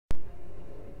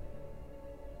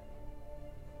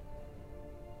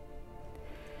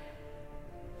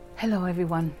Hello,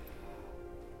 everyone.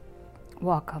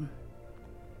 Welcome.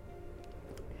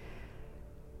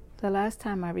 The last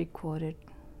time I recorded,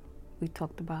 we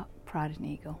talked about pride and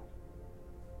ego.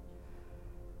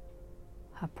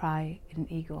 How pride and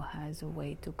ego has a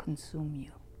way to consume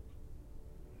you,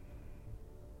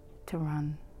 to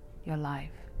run your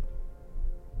life,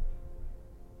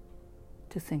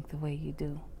 to think the way you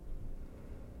do.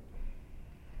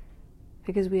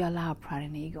 Because we allow pride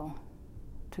and ego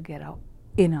to get out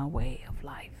in our way of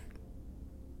life,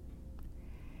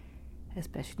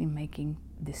 especially making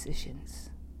decisions.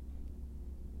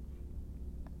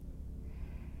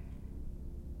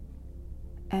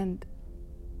 And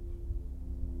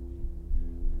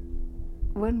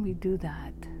when we do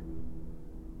that,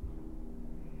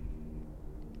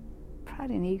 pride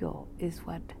and ego is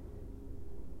what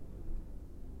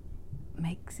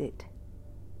makes it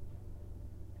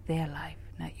their life,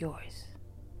 not yours.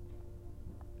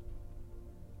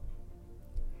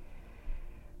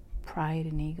 Pride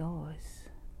and ego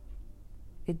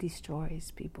it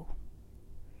destroys people,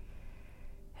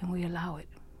 and we allow it.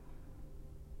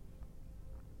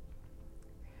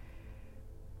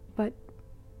 But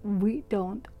we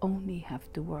don't only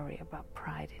have to worry about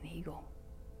pride and ego.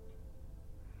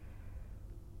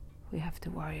 We have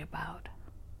to worry about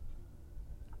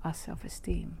our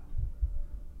self-esteem,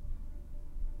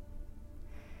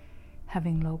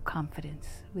 having low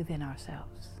confidence within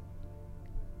ourselves,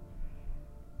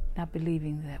 not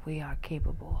believing that we are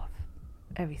capable of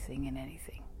everything and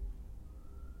anything.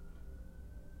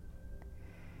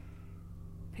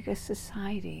 Because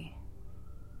society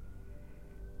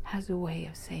has a way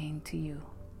of saying to you,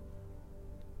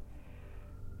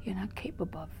 you're not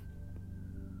capable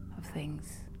of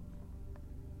things.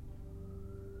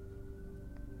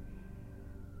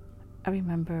 I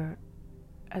remember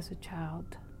as a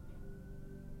child,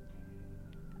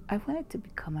 I wanted to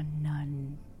become a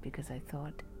nun because I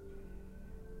thought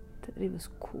that it was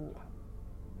cool.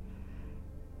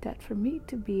 That for me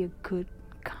to be a good,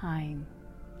 kind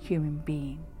human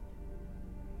being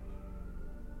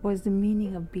was the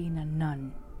meaning of being a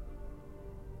nun.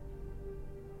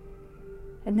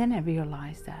 And then I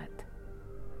realized that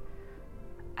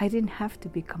I didn't have to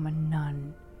become a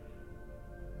nun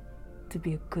to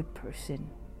be a good person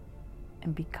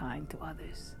and be kind to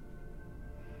others.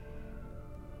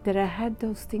 That I had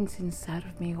those things inside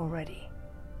of me already.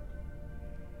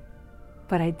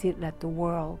 But I did let the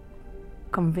world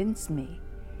convince me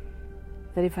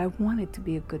that if I wanted to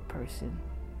be a good person,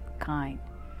 kind,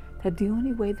 that the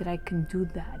only way that I can do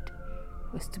that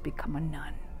was to become a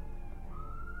nun.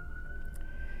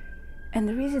 And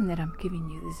the reason that I'm giving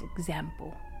you this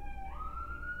example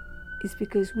is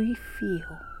because we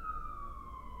feel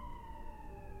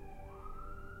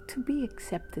to be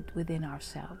accepted within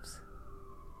ourselves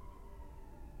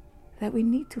that we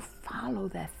need to follow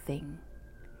that thing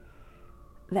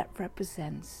that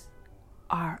represents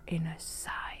our inner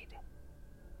side.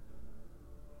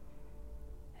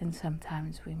 And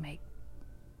sometimes we make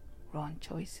wrong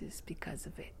choices because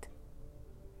of it.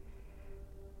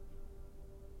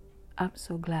 I'm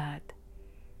so glad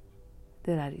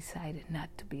that I decided not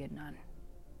to be a nun.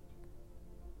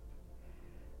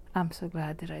 I'm so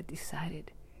glad that I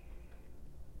decided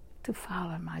to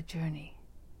follow my journey.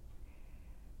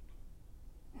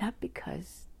 Not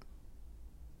because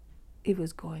it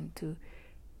was going to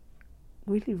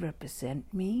really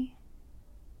represent me,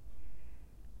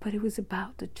 but it was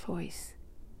about the choice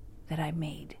that I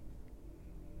made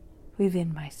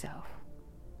within myself.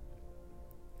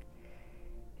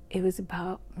 It was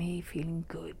about me feeling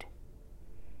good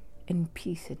and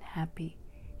peace and happy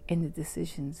in the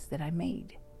decisions that I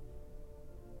made.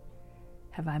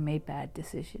 Have I made bad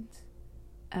decisions?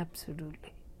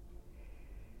 Absolutely.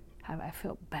 Have I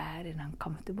felt bad and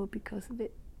uncomfortable because of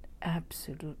it?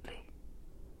 Absolutely.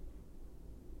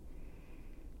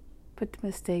 But the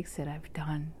mistakes that I've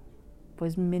done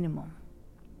was minimum.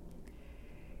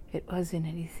 It wasn't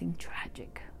anything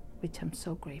tragic, which I'm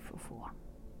so grateful for.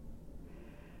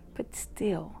 But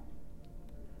still,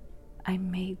 I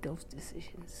made those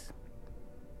decisions.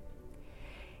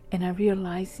 And I'm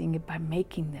realizing it by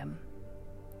making them,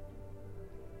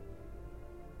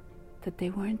 that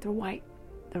they weren't the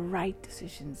right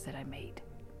decisions that I made.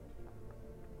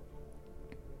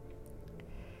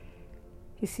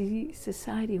 You see,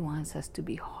 society wants us to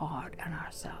be hard on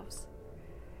ourselves.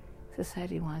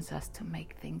 Society wants us to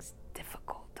make things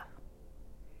difficult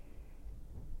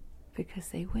because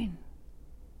they win.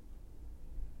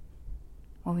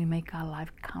 When we make our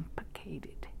life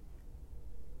complicated.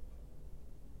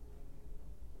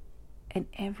 And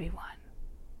everyone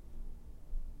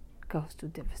goes through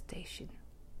devastation.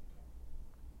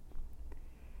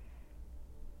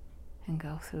 and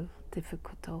go through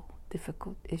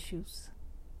difficult issues.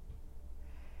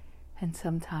 And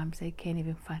sometimes they can't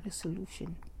even find a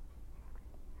solution.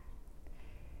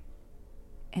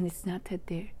 And it's not that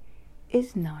there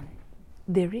is none.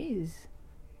 There is.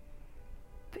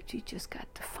 But you just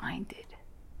got to find it.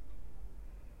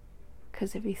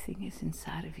 Because everything is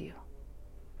inside of you.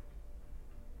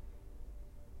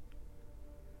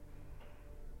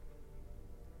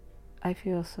 I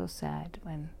feel so sad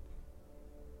when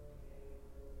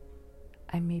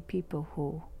I meet people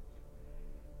who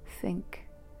think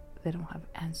they don't have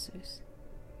answers.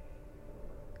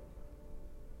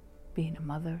 Being a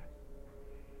mother,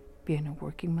 being a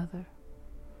working mother,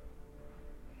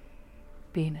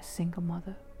 being a single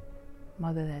mother,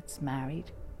 mother that's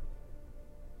married,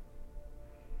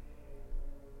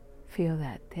 feel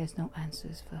that there's no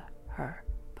answers for her,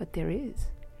 but there is.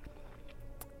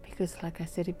 Because like I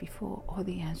said it before, all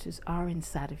the answers are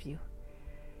inside of you.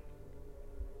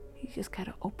 You just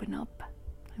gotta open up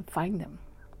and find them.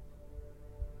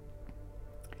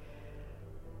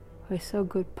 We're so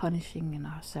good punishing in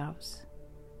ourselves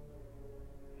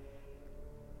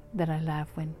that I laugh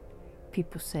when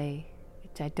people say,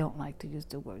 which I don't like to use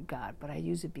the word God, but I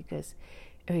use it because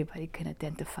everybody can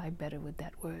identify better with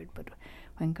that word. But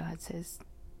when God says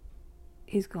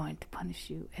He's going to punish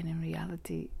you, and in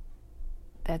reality,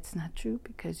 that's not true,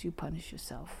 because you punish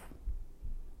yourself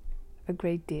a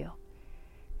great deal,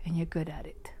 and you're good at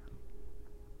it.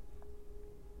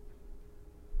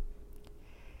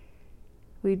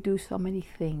 We do so many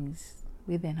things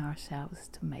within ourselves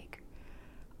to make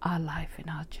our life and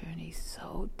our journey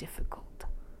so difficult.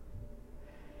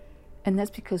 And that's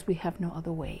because we have no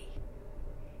other way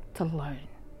to learn.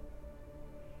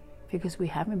 Because we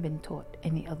haven't been taught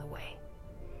any other way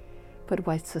but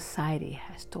what society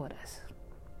has taught us.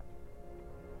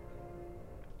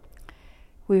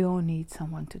 We all need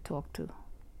someone to talk to.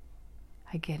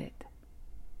 I get it.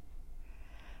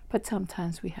 But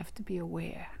sometimes we have to be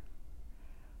aware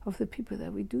of the people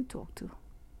that we do talk to.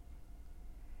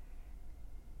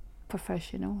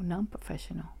 Professional,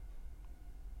 non-professional.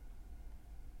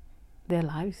 Their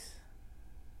lives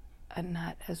are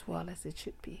not as well as it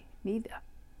should be, neither.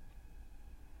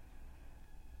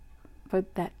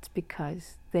 But that's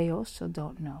because they also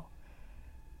don't know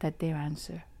that their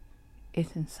answer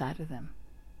is inside of them.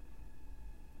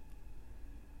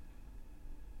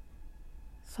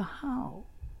 So how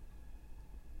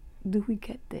do we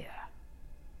get there?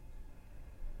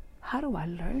 How do I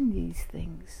learn these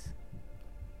things?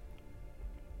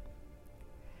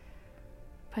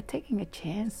 By taking a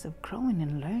chance of growing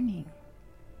and learning.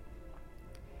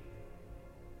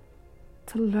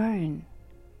 To learn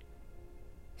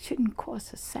shouldn't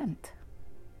cost a cent.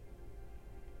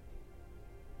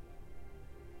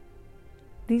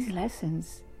 These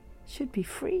lessons should be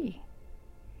free.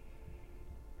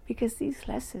 Because these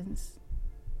lessons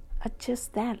are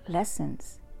just that,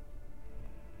 lessons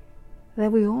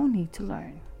that we all need to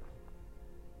learn.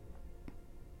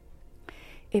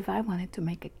 If I wanted to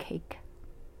make a cake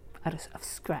out of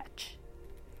scratch,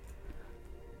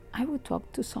 I would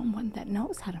talk to someone that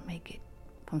knows how to make it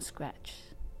from scratch.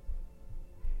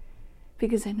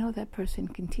 Because I know that person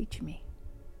can teach me.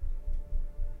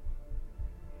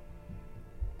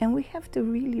 And we have to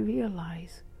really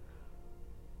realize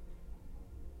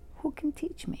who can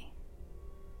teach me.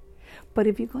 But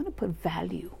if you're going to put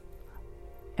value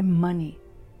and money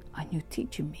on you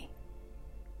teaching me,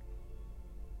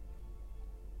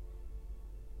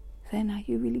 then are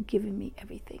you really giving me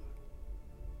everything?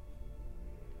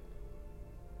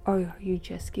 Or are you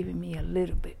just giving me a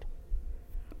little bit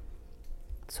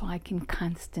so I can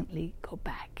constantly go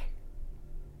back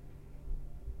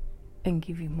and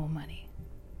give you more money?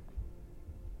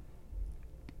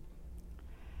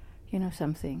 You know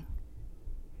something?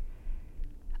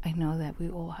 I know that we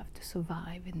all have to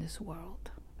survive in this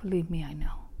world. Believe me, I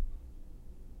know.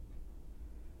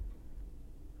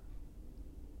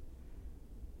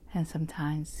 And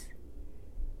sometimes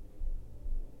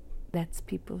that's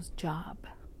people's job,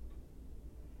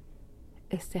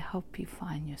 is to help you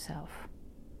find yourself.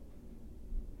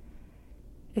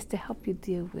 Is to help you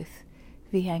deal with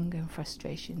the anger and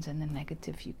frustrations and the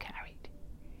negative you carried.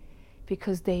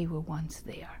 Because they were once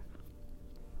there.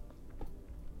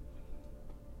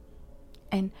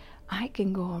 And I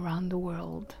can go around the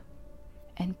world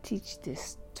and teach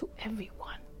this to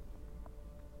everyone.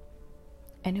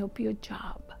 And it'll be a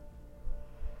job.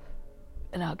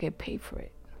 And I'll get paid for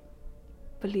it.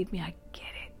 Believe me, I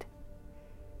get it.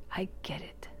 I get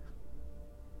it.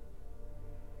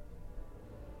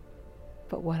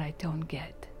 But what I don't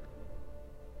get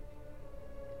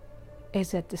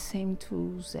is that the same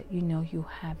tools that you know you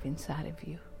have inside of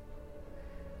you,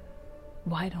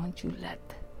 why don't you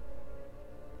let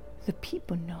the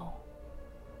people know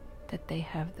that they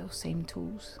have those same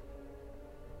tools?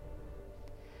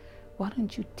 Why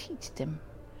don't you teach them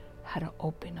how to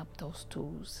open up those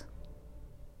tools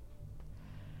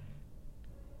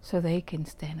so they can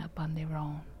stand up on their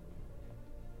own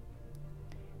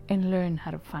and learn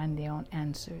how to find their own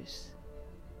answers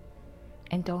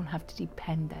and don't have to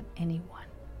depend on anyone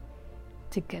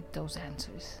to get those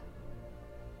answers?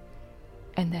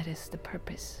 And that is the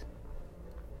purpose,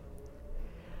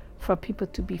 for people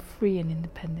to be free and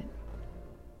independent.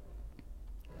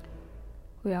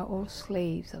 We are all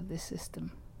slaves of this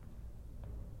system.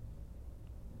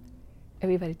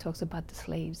 Everybody talks about the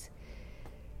slaves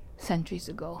centuries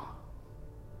ago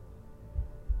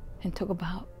and talk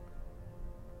about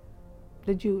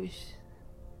the Jewish,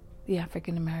 the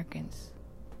African Americans.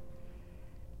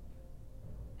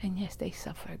 And yes, they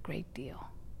suffer a great deal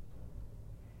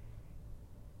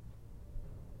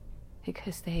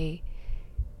because they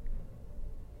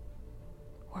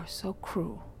were so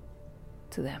cruel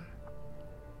to them.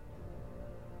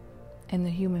 And the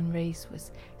human race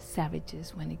was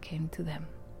savages when it came to them.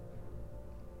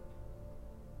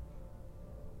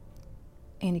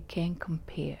 And it can't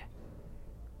compare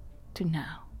to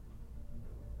now.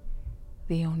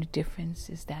 The only difference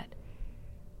is that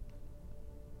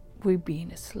we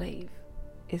being a slave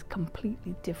is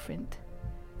completely different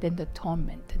than the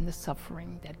torment and the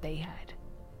suffering that they had.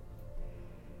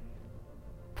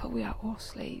 But we are all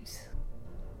slaves.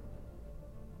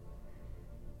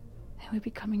 And we're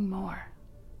becoming more.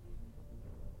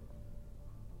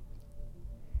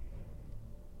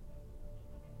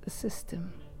 The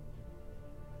system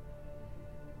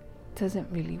doesn't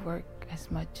really work as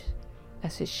much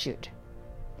as it should.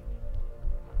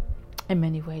 In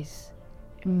many ways,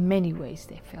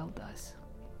 they failed us.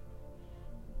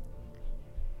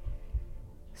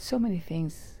 So many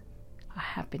things are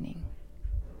happening,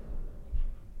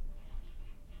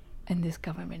 and this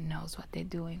government knows what they're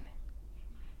doing.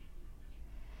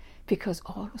 Because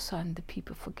all of a sudden the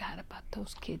people forgot about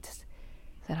those kids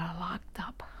that are locked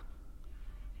up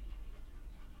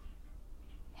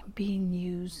and being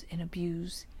used and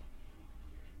abused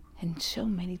in so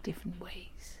many different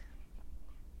ways.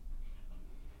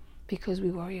 Because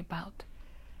we worry about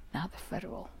now the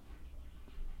federal.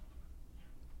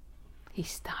 He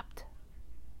stopped.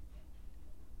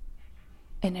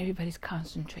 And everybody's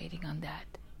concentrating on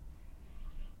that.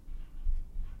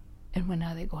 And when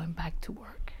now they're going back to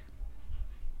work.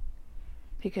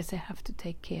 Because they have to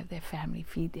take care of their family,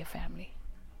 feed their family,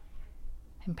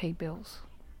 and pay bills.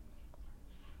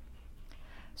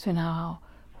 So now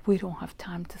we don't have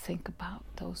time to think about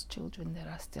those children that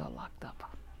are still locked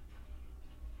up.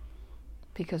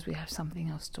 Because we have something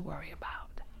else to worry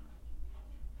about.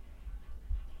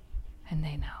 And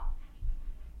they know.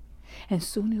 And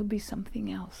soon it'll be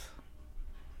something else.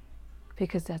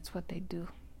 Because that's what they do.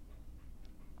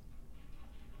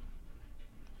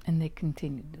 And they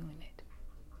continue doing it.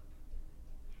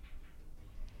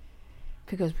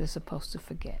 Because we're supposed to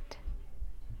forget.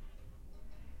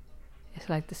 It's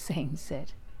like the saying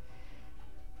said,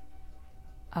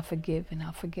 I forgive and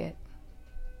I'll forget.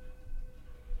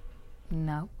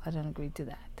 No, I don't agree to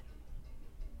that.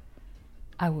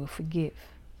 I will forgive,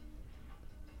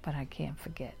 but I can't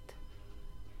forget.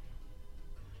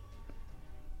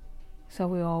 So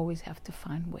we always have to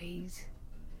find ways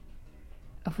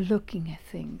of looking at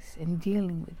things and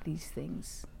dealing with these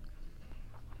things.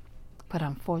 But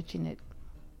unfortunately,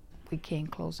 we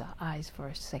can't close our eyes for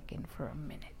a second, for a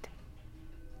minute.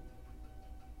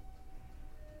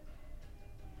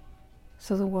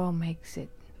 So the world makes it,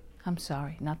 I'm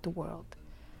sorry, not the world.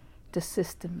 The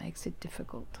system makes it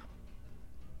difficult.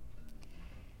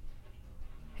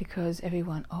 Because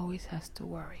everyone always has to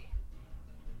worry.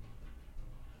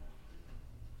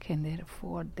 Can they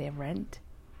afford their rent,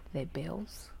 their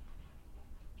bills?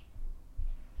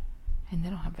 And they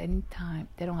don't have any time,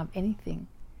 they don't have anything.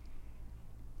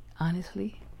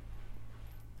 Honestly,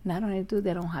 not only do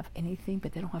they don't have anything,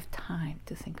 but they don't have time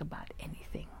to think about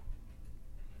anything.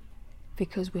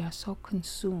 Because we are so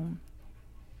consumed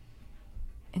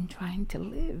in trying to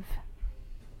live.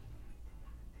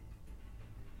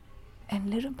 And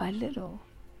little by little,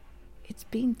 it's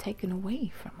being taken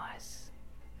away from us.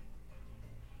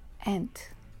 And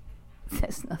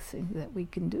there's nothing that we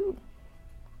can do.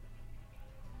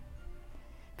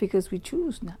 Because we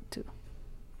choose not to.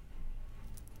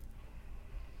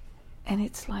 And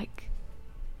it's like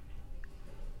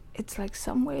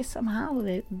somewhere, somehow,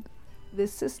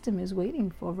 this system is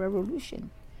waiting for a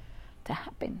revolution to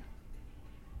happen.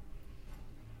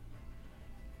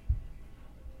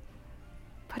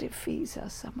 But it feeds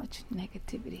us so much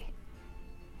negativity.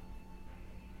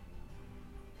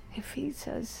 It feeds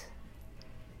us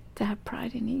to have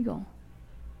pride and ego.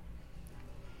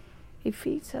 It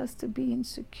feeds us to be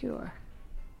insecure.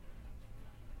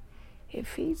 It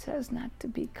feeds us not to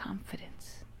be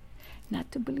confident,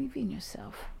 not to believe in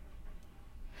yourself,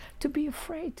 to be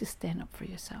afraid to stand up for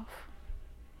yourself,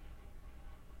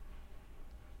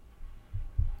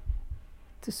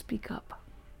 to speak up,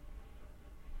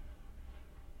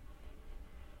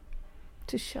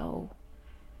 to show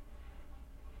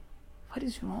what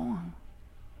is wrong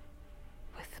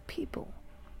with the people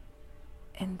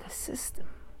in the system.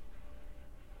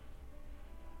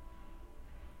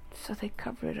 So they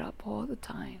cover it up all the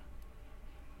time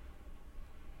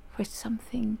with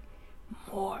something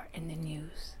more in the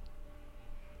news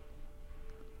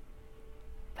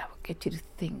that will get you to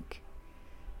think,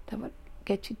 that will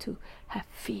get you to have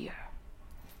fear.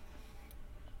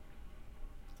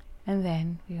 And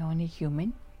then we're only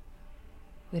human.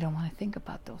 We don't want to think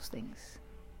about those things.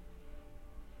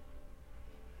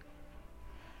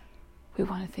 We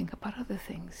want to think about other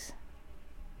things.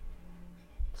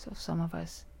 So some of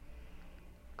us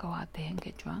go out there and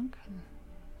get drunk, and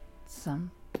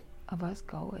some of us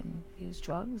go and use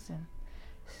drugs, and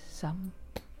some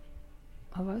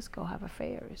of us go have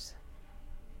affairs,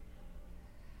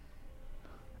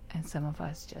 and some of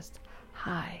us just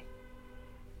high,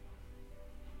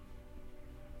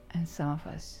 and some of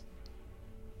us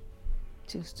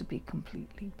choose to be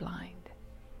completely blind.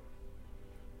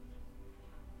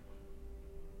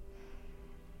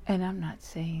 And I'm not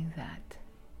saying that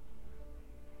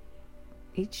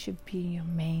it should be your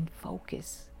main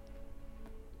focus.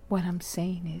 What I'm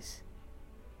saying is,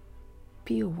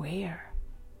 be aware.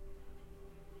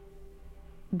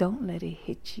 Don't let it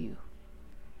hit you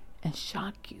and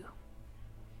shock you.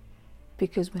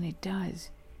 Because when it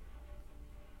does,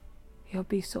 you'll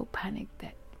be so panicked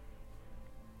that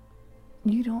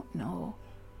you don't know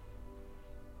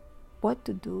what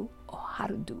to do or how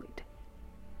to do it.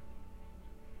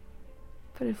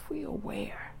 But if we're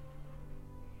aware,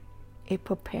 it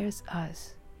prepares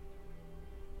us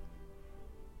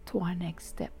to our next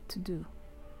step to do.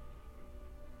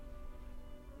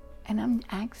 And I'm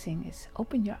asking is,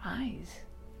 open your eyes.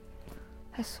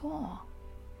 That's all.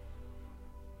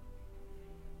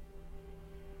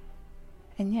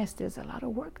 And yes, there's a lot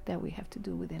of work that we have to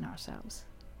do within ourselves.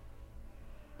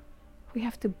 We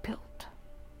have to build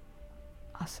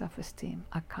our self-esteem,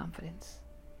 our confidence.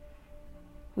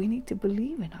 We need to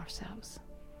believe in ourselves.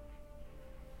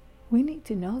 We need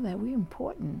to know that we're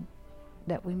important,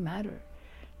 that we matter,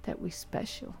 that we're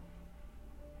special,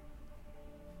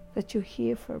 that you're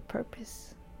here for a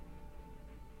purpose,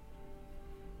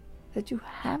 that you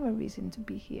have a reason to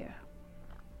be here,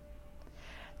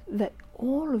 that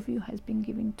all of you has been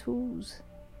given tools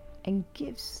and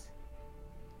gifts,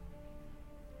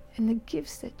 and the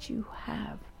gifts that you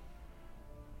have,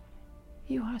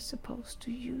 you are supposed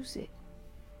to use it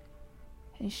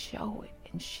and show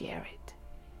it and share it.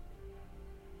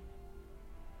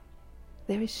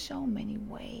 There is so many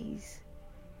ways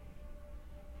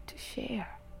to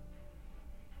share.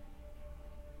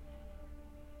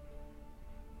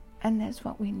 And that's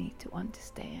what we need to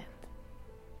understand.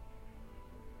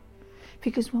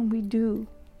 Because when we do,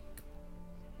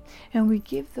 and we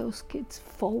give those kids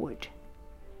forward,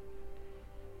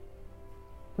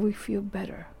 we feel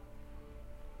better.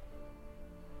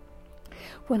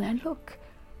 When I look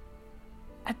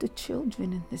at the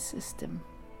children in the system,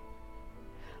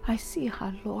 I see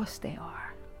how lost they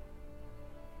are.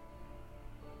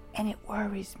 And it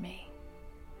worries me.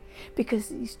 Because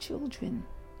these children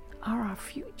are our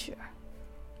future.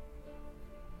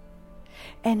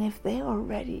 And if they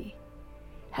already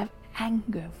have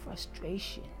anger,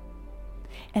 frustration,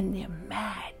 and they're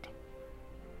mad,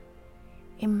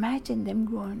 imagine them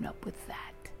growing up with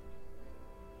that.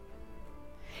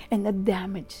 And the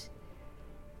damage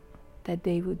that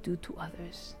they would do to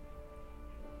others.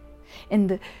 And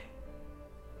the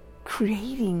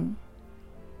creating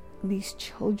these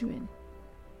children.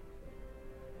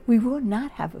 We will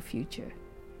not have a future.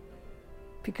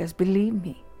 Because believe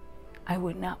me, I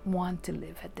would not want to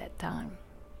live at that time.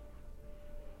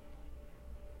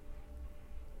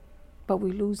 But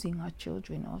we're losing our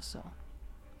children also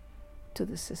to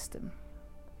the system.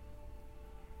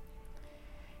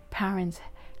 Parents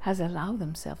has allowed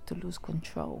themselves to lose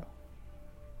control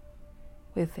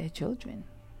with their children.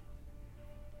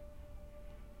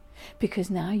 Because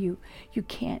now you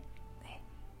can't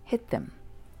hit them.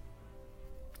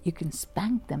 You can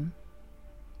spank them,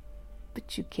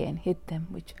 but you can't hit them,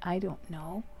 which I don't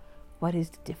know. What is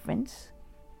the difference?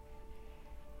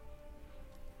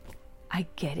 I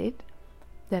get it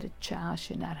that a child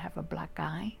should not have a black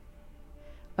eye.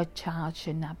 A child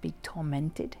should not be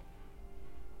tormented.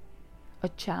 A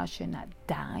child should not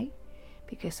die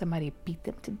because somebody beat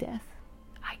them to death.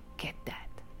 I get that.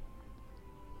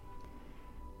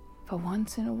 But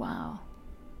once in a while,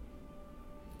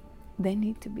 they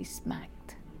need to be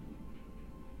smacked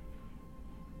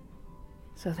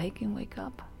so they can wake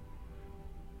up.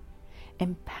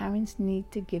 And parents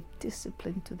need to give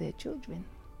discipline to their children.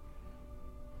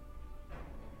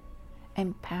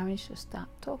 And parents should stop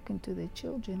talking to their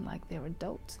children like they're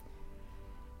adults.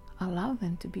 Allow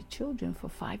them to be children for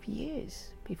 5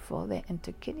 years before they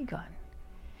enter kindergarten,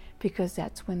 because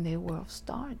that's when their world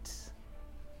starts.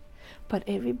 But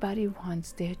everybody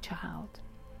wants their child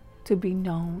to be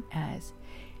known as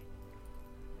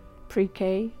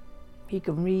pre-K. He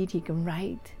can read, he can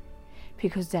write,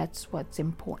 because that's what's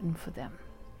important for them.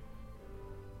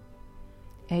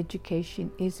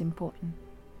 Education is important.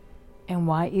 And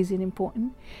why is it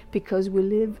important? Because we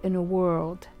live in a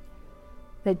world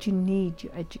that you need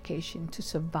your education to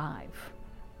survive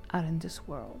out in this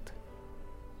world.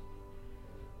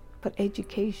 But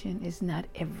education is not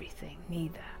everything,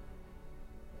 neither.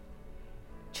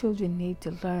 Children need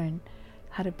to learn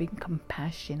how to be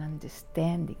compassionate,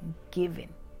 understanding,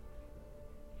 giving,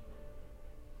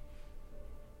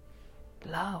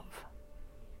 love,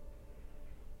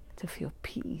 to feel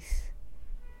peace,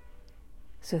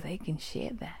 so they can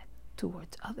share that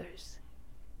towards others.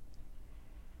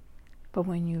 But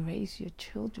when you raise your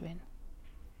children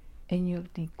and you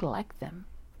neglect them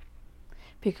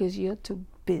because you're too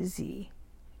busy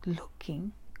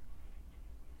looking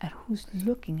at who's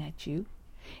looking at you,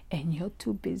 and you're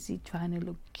too busy trying to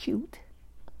look cute,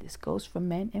 this goes for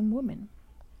men and women,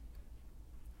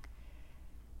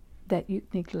 that you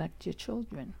neglect your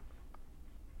children.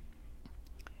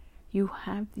 You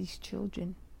have these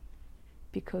children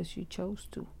because you chose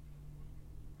to.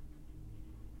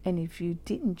 And if you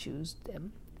didn't choose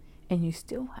them and you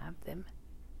still have them,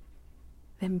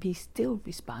 then be still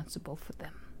responsible for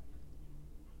them.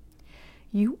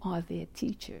 You are their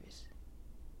teachers.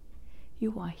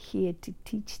 You are here to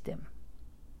teach them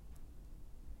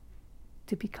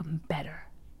to become better,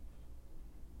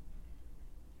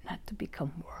 not to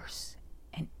become worse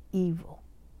and evil.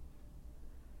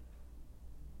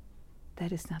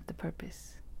 That is not the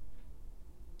purpose.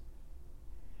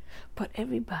 But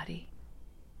everybody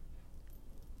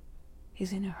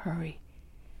is in a hurry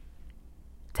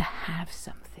to have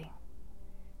something,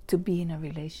 to be in a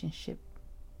relationship,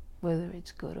 whether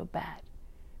it's good or bad,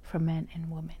 for men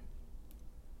and women.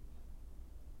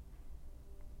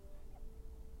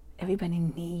 Everybody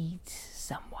needs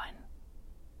someone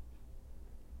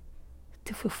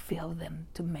to fulfill them,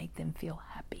 to make them feel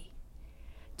happy,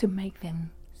 to make them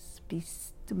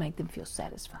feel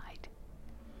satisfied.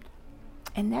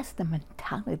 And that's the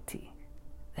mentality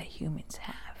that humans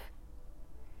have.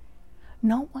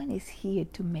 No one is here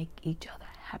to make each other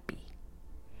happy.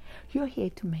 You're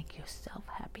here to make yourself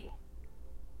happy.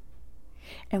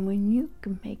 And when you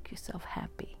can make yourself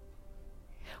happy,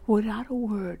 without a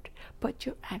word, but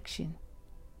your action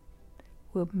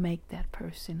will make that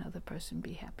other person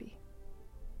be happy.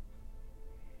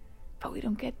 But we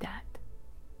don't get that.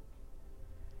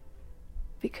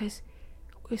 Because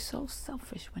we're so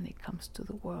selfish when it comes to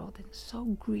the world and so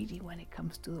greedy when it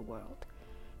comes to the world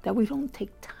that we don't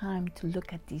take time to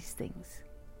look at these things.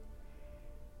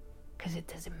 Because it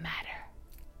doesn't matter.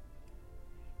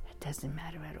 It doesn't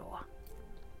matter at all.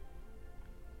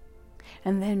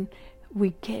 And then you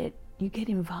get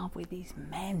involved with these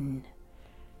men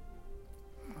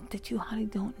that you hardly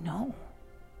don't know.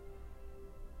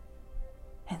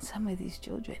 And some of these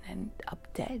children end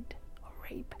up dead or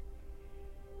raped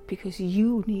because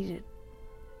you needed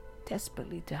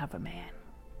desperately to have a man.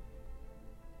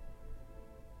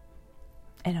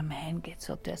 And a man gets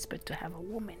so desperate to have a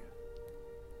woman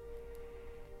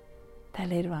that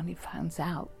later on he finds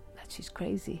out that she's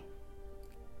crazy.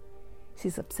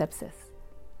 She's obsessive.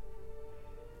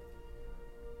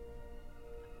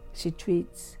 She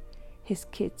treats his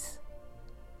kids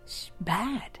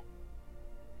bad.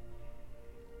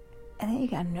 And then you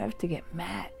got nerve to get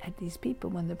mad at these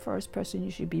people when the first person you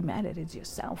should be mad at is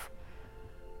yourself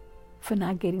for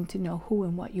not getting to know who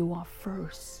and what you are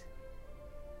first.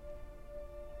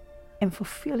 And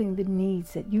fulfilling the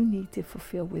needs that you need to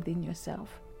fulfill within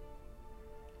yourself.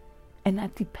 And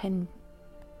not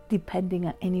depending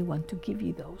on anyone to give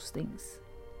you those things.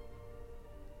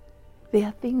 There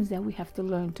are things that we have to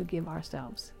learn to give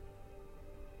ourselves.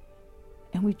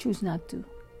 And we choose not to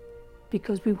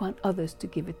because we want others to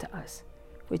give it to us,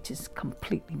 which is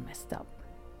completely messed up.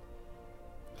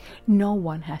 No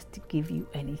one has to give you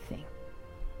anything.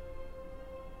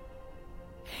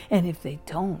 And if they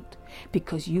don't,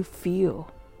 because you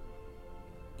feel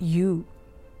you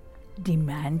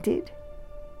demanded,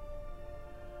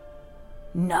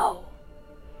 no,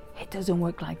 it doesn't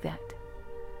work like that.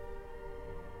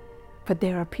 But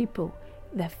there are people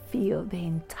that feel they're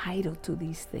entitled to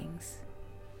these things.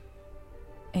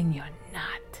 And you're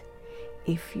not,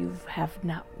 if you have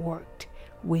not worked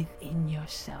within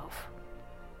yourself.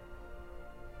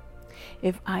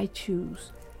 If I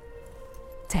choose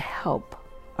to help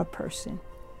a person,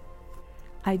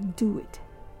 I do it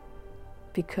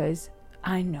because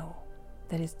I know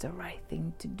that it's the right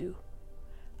thing to do.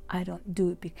 I don't do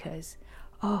it because,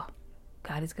 oh,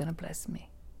 God is going to bless me.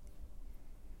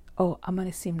 Oh, I'm going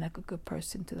to seem like a good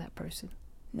person to that person.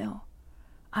 No,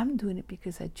 I'm doing it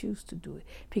because I choose to do it,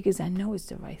 because I know it's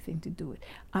the right thing to do it.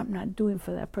 I'm not doing it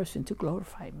for that person to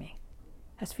glorify me.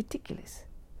 That's ridiculous.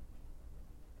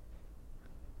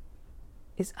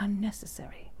 It's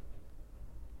unnecessary.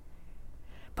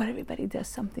 But everybody does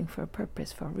something for a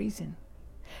purpose, for a reason.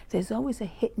 There's always a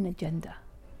hidden agenda.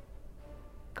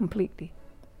 Completely.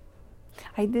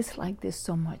 I dislike this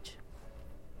so much.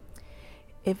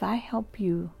 If I help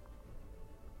you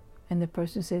and the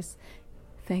person says,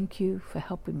 thank you for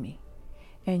helping me,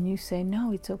 and you say,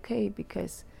 no, it's okay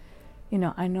because,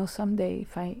 I know someday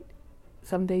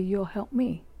you'll help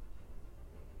me.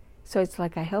 So it's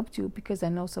like I helped you because I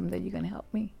know someday you're going to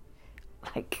help me.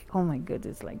 Like, oh my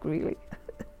goodness, like really?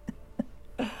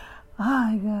 Oh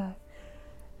my God.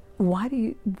 Why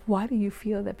do you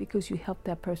feel that because you help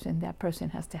that person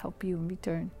has to help you in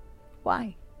return?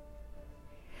 Why?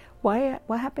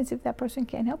 What happens if that person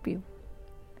can't help you?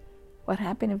 What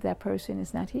happens if that person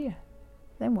is not here?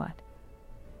 Then what?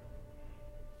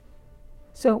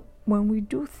 So when we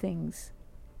do things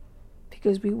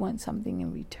because we want something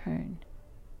in return,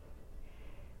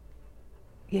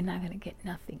 you're not going to get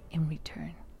nothing in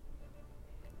return.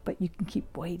 But you can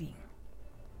keep waiting.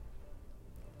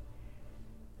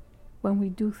 When we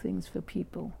do things for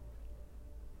people,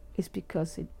 it's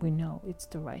because we know it's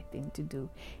the right thing to do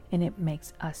and it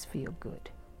makes us feel good.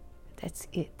 That's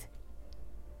it.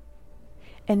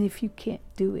 And if you can't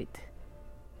do it,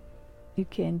 you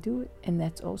can't do it, and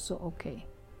that's also okay.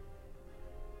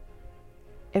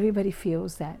 Everybody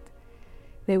feels that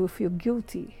they will feel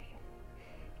guilty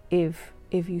if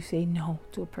you say no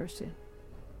to a person.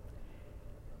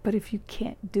 But if you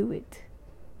can't do it,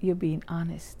 you're being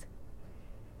honest.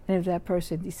 And if that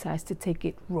person decides to take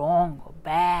it wrong or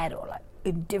bad or like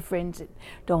indifference and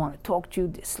don't want to talk to you,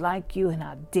 dislike you, and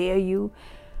how dare you,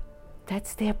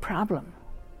 that's their problem,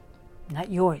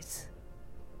 not yours.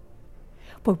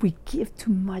 But we give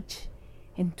too much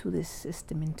into this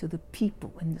system, into the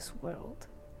people in this world.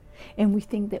 And we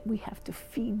think that we have to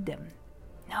feed them.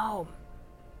 No.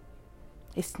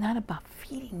 It's not about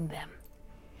feeding them.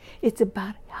 It's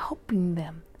about helping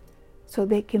them so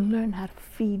they can learn how to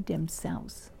feed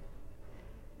themselves.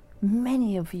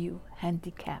 Many of you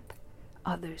handicap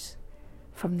others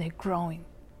from their growing,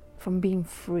 from being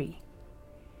free.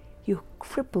 You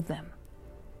cripple them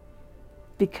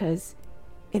because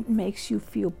it makes you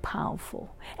feel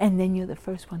powerful, and then you're the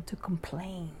first one to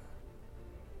complain.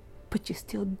 But you're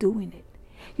still doing it.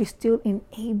 You're still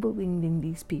enabling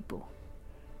these people.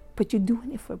 But you're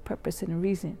doing it for a purpose and a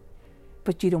reason.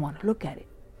 But you don't want to look at it.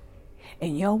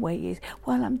 And your way is,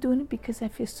 well, I'm doing it because I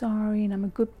feel sorry and I'm a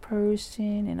good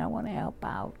person and I want to help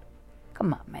out.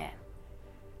 Come on, man.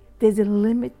 There's a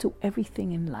limit to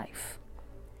everything in life.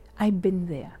 I've been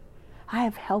there. I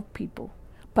have helped people,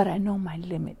 but I know my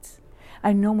limits.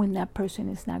 I know when that person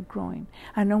is not growing.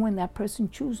 I know when that person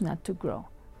chooses not to grow.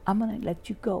 I'm going to let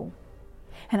you go.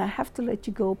 And I have to let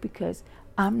you go because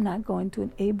I'm not going to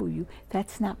enable you.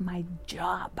 That's not my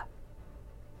job.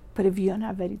 But if you're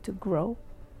not ready to grow,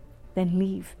 then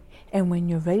leave. And when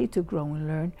you're ready to grow and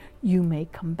learn, you may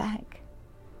come back.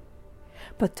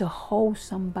 But to hold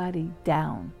somebody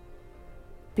down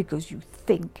because you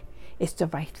think it's the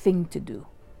right thing to do,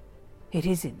 it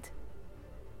isn't.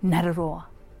 Not at all.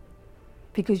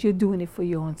 Because you're doing it for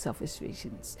your own selfish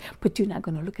reasons. But you're not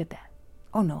going to look at that.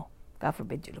 Oh no, God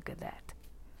forbid you look at that.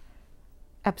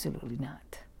 Absolutely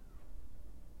not.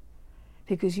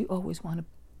 Because you always want to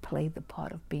play the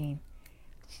part of being,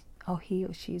 oh, he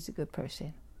or she is a good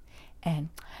person. And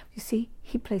you see,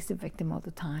 he plays the victim all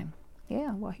the time.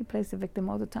 Yeah, well, he plays the victim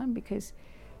all the time because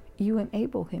you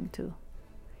enable him to.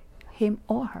 Him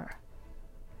or her.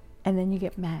 And then you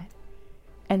get mad.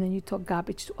 And then you talk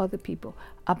garbage to other people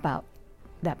about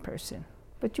that person.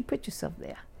 But you put yourself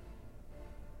there.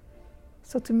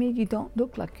 So to me, you don't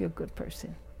look like you're a good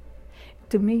person.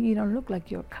 To me, you don't look like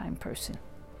you're a kind person.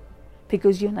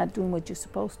 because you're not doing what you're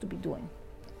supposed to be doing.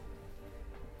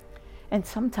 And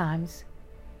sometimes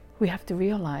we have to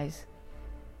realize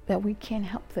that we can't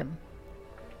help them.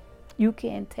 You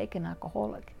can't take an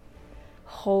alcoholic,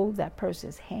 hold that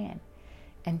person's hand,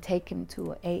 and take him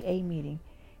to an AA meeting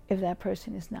if that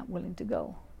person is not willing to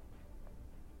go.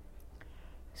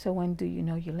 So when do you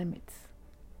know your limits?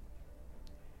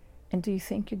 And do you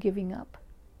think you're giving up?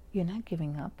 You're not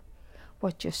giving up.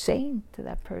 What you're saying to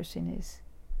that person is,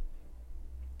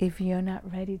 if you're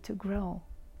not ready to grow,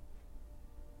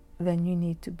 then you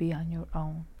need to be on your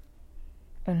own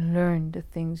and learn the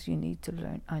things you need to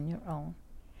learn on your own.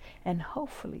 And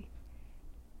hopefully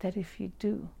that if you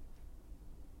do,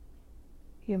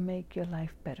 you make your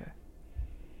life better.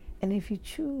 And if you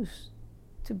choose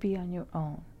to be on your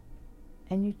own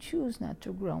and you choose not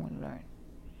to grow and learn,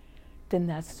 then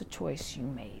that's the choice you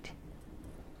made.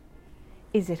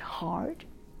 Is it hard?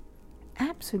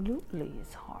 Absolutely,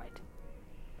 it's hard.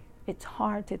 It's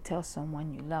hard to tell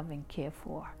someone you love and care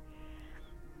for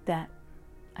that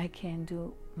I can't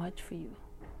do much for you.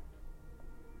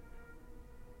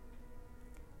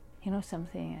 You know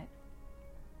something,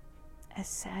 as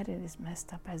sad and as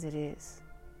messed up as it is,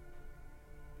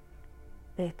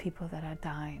 there are people that are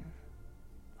dying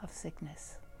of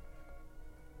sickness.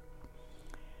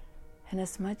 And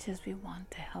as much as we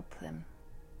want to help them,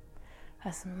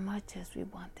 as much as we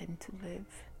want them to live,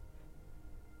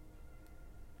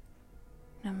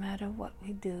 no matter what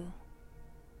we do,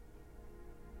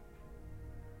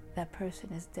 that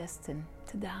person is destined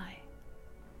to die.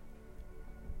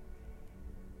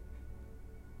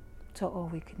 So all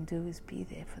we can do is be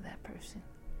there for that person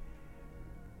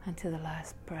until the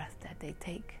last breath that they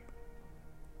take.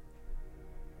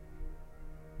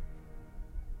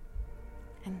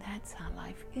 And that's how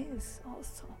life is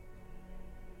also.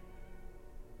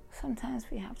 Sometimes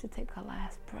we have to take our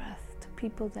last breath to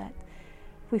people that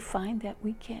we find that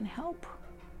we can't help,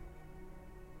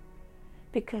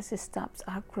 because it stops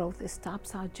our growth, it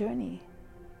stops our journey,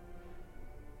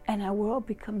 and our world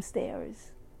becomes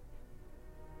theirs.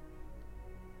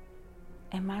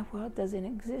 And my world doesn't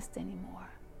exist anymore.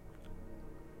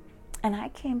 And I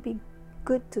can't be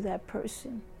good to that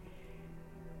person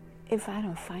if I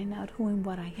don't find out who and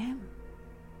what I am.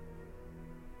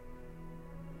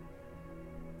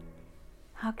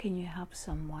 How can you help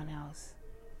someone else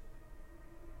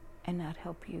and not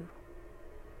help you?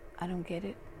 I don't get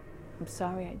it. I'm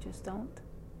sorry, I just don't.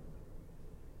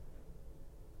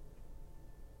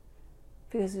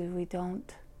 Because if we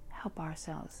don't help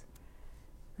ourselves,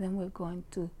 then we're going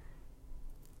to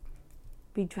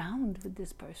be drowned with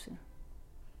this person.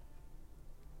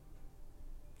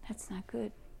 That's not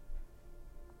good.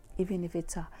 Even if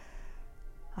it's a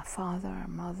father, a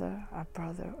mother, a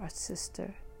brother, a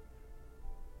sister,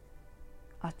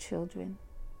 our children,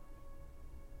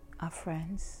 our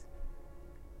friends,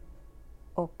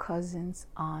 or cousins,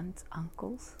 aunts,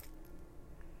 uncles.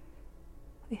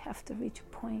 We have to reach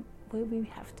a point where we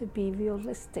have to be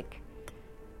realistic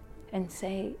and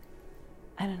say,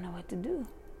 I don't know what to do.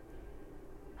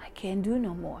 I can't do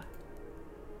no more.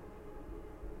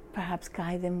 Perhaps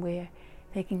guide them where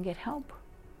they can get help.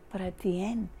 But at the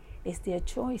end, it's their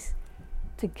choice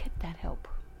to get that help.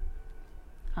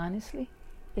 Honestly,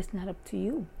 it's not up to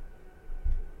you.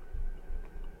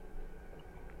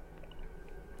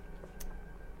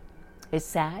 It's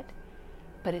sad,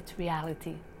 but it's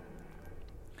reality.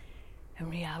 And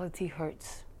reality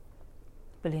hurts.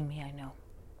 Believe me, I know.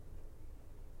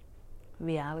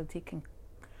 Reality can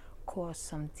cause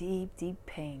some deep, deep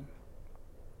pain.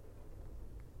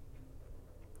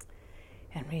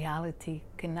 And reality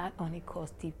can not only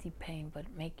cause deep, deep pain, but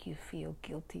make you feel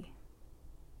guilty.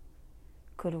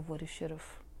 Coulda, woulda, shoulda.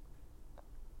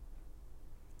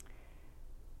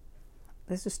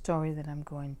 There's a story that I'm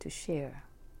going to share.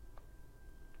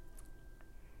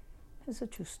 It's a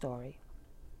true story.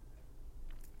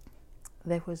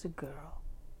 There was a girl,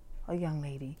 a young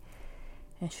lady,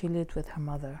 and she lived with her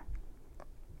mother.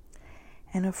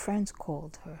 And her friends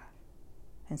called her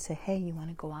and said, hey, you want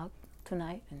to go out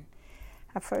tonight? And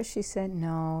at first she said,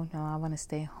 no, I want to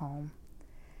stay home.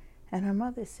 And her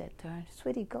mother said to her,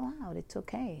 sweetie, go out. It's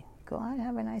okay. Go out and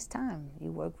have a nice time.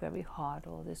 You work very hard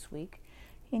all this week.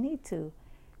 You need to,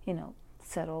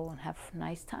 settle and have a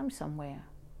nice time somewhere.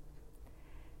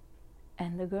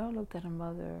 And the girl looked at her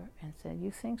mother and said, you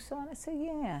think so? And I said,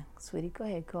 yeah, sweetie, go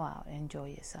ahead, go out and enjoy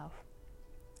yourself.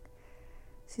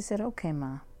 She said, okay,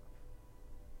 Ma.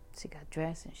 She got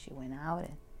dressed and she went out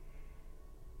and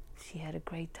she had a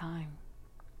great time.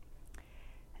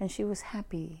 And she was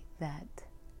happy that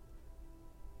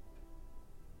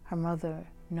her mother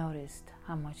noticed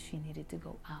how much she needed to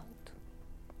go out.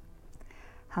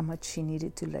 how much she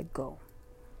needed to let go.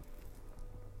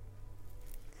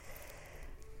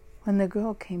 When the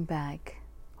girl came back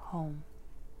home,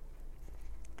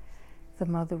 the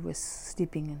mother was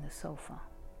sleeping in the sofa.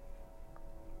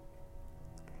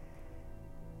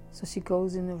 So she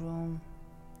goes in the room,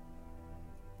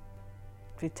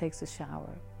 she takes a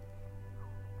shower,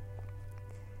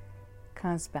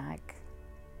 comes back,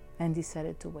 and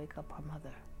decided to wake up her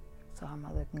mother so her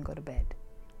mother can go to bed,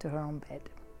 to her own bed.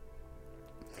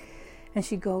 And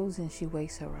she goes and she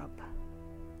wakes her up.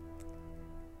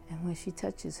 And when she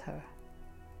touches her,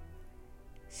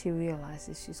 she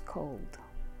realizes she's cold.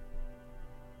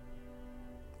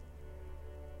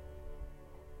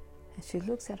 And she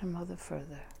looks at her mother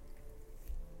further.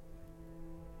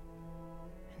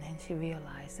 And then she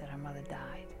realized that her mother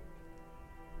died.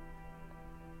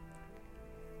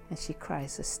 And she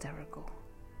cries hysterical.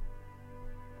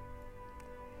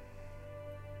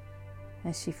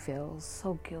 And she feels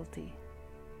so guilty.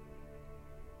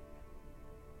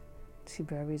 She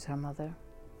buries her mother.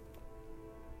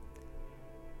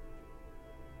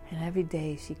 And every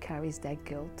day she carries that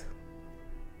guilt.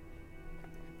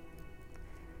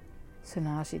 So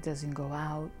now she doesn't go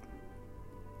out.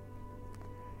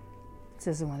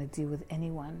 Doesn't want to deal with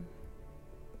anyone.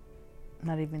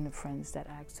 Not even the friends that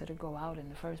asked her to go out in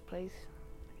the first place.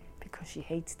 Because she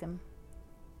hates them.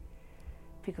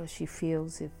 Because she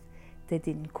feels if they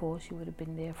didn't call, she would have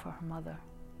been there for her mother.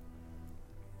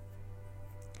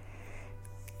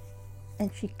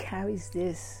 And she carries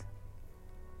this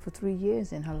for 3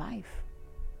 years in her life.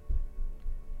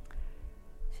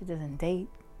 She doesn't date.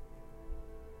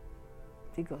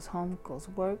 She goes home, goes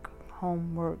work,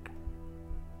 home, work.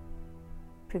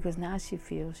 Because now she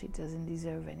feels she doesn't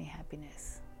deserve any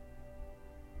happiness.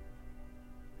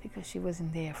 Because she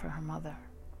wasn't there for her mother.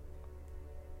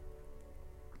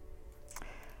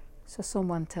 So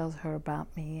someone tells her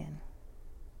about me and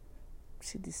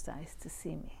she decides to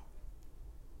see me.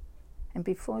 And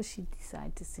before she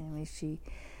decided to see me, she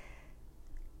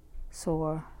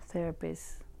saw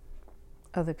therapists,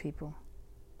 other people.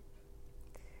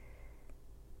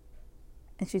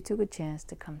 And she took a chance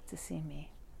to come to see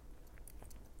me.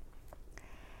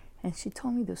 And she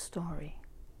told me the story.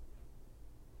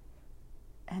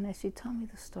 And as she told me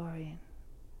the story,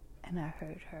 and I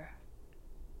heard her,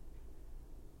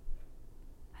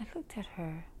 I looked at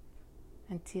her,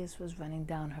 and tears was running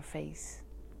down her face.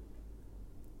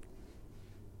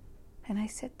 And I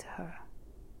said to her,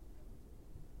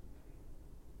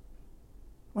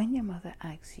 when your mother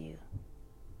asks you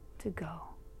to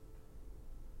go,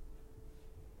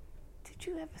 did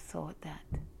you ever thought that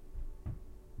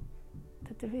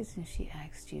the reason she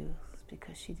asked you is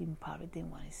because she probably didn't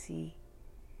want to see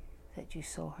that you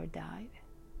saw her died?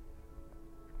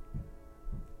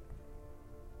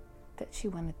 That she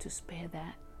wanted to spare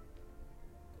that?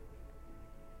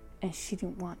 And she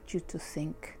didn't want you to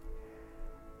think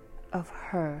of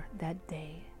her that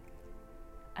day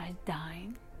as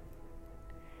dying,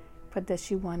 but that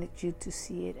she wanted you to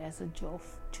see it as a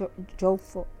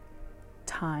joyful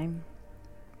time.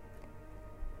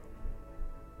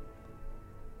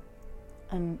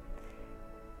 And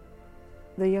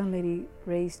the young lady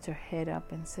raised her head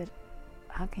up and said,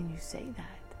 how can you say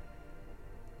that?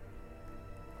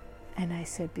 And I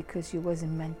said, because you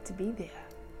wasn't meant to be there.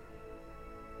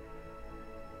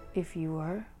 If you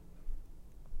were,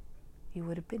 you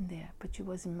would have been there, but you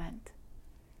wasn't meant.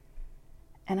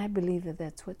 And I believe that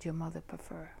that's what your mother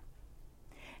preferred.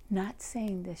 Not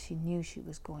saying that she knew she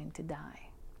was going to die,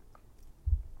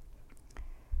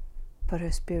 but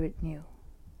her spirit knew.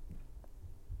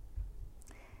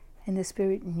 And the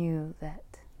spirit knew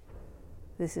that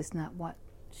this is not what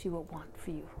she would want for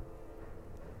you.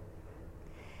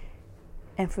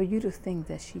 And for you to think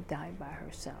that she died by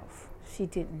herself, she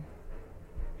didn't.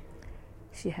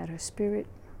 She had her spirit,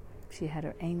 she had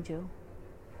her angel,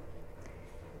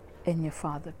 and your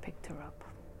father picked her up.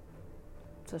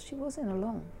 So she wasn't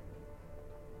alone.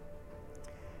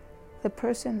 The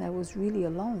person that was really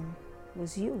alone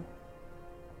was you.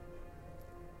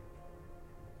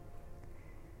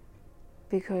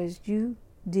 Because you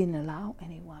didn't allow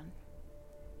anyone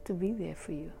to be there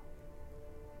for you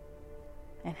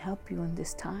and help you in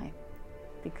this time,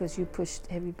 because you pushed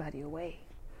everybody away.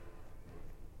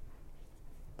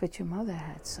 But your mother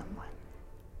had someone.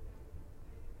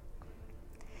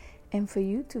 And for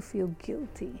you to feel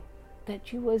guilty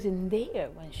that you wasn't there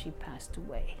when she passed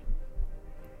away.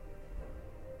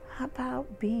 How about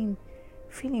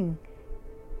feeling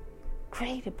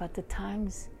great about the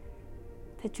times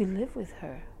that you live with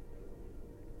her,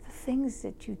 the things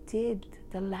that you did,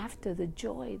 the laughter, the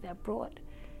joy that brought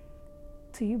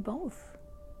to you both.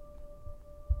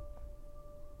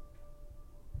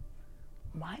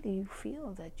 Why do you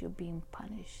feel that you're being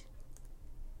punished?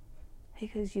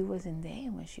 Because you wasn't there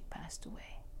when she passed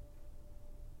away.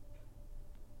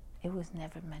 It was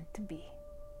never meant to be.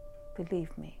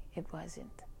 Believe me, it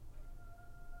wasn't.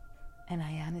 And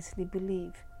I honestly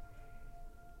believe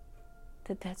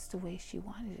that that's the way she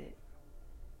wanted it.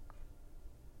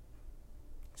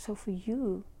 So for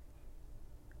you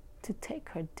to take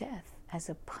her death as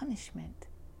a punishment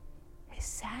is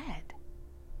sad.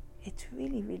 It's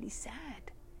really, really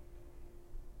sad.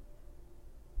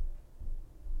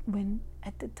 When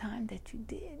at the time that you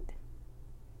did,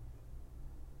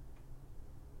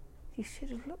 you should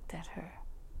have looked at her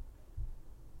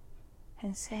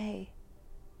and say,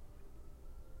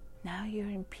 now you're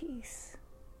in peace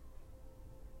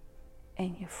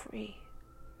and you're free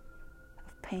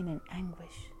of pain and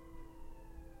anguish.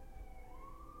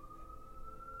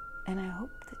 And I hope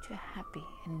that you're happy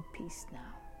and in peace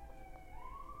now.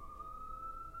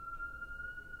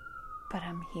 But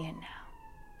I'm here now.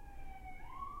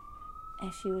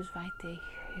 And she was right there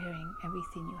hearing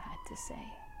everything you had to say.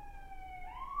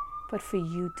 But for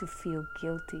you to feel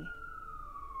guilty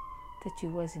that you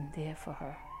wasn't there for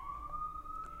her,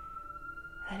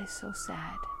 that is so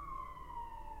sad.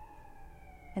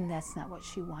 And that's not what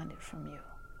she wanted from you.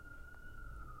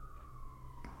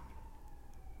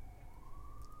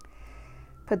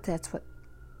 But that's what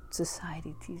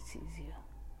society teaches you,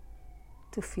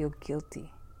 to feel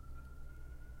guilty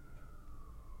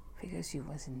because you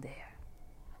wasn't there.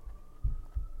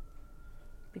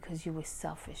 Because you were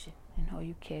selfish and all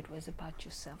you cared was about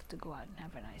yourself, to go out and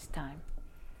have a nice time.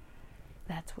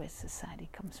 That's where society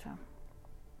comes from.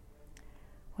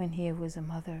 When here was a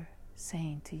mother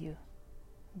saying to you,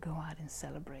 go out and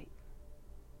celebrate.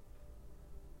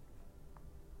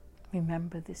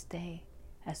 Remember this day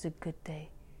as a good day,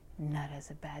 not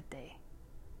as a bad day.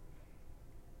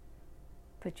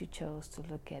 But you chose to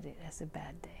look at it as a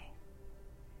bad day.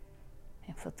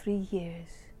 And for 3 years,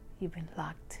 you've been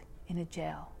locked in a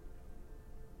jail.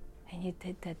 And you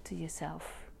did that to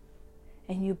yourself.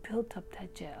 And you built up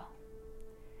that jail.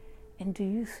 And do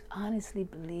you honestly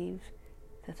believe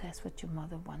that that's what your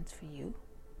mother wants for you?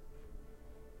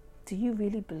 Do you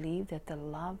really believe that the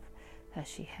love that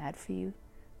she had for you,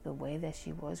 the way that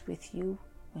she was with you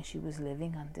when she was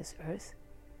living on this earth,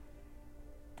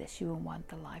 that she will want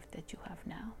the life that you have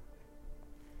now?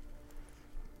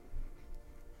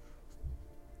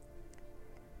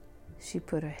 She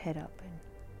put her head up and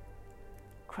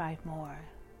cried more.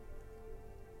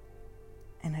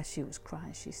 And as she was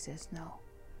crying, she says, no,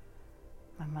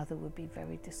 my mother would be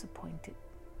very disappointed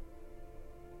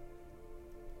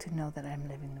to know that I'm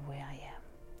living the way I am.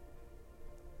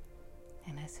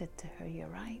 And I said to her, you're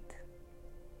right.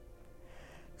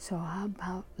 So how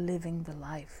about living the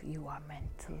life you are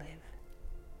meant to live?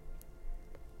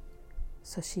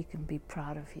 So she can be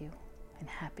proud of you and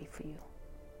happy for you.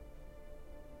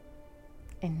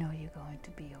 And know you're going to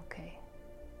be okay.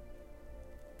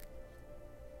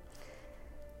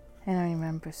 And I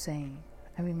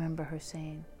remember her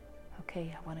saying,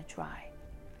 okay, I want to try.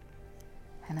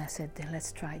 And I said, then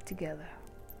let's try it together.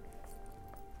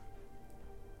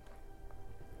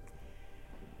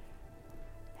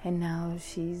 And now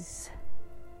she's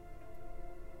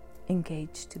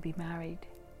engaged to be married.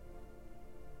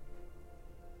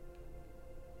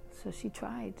 So she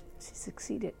tried, she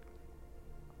succeeded.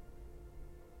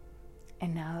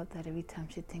 And now that every time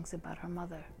she thinks about her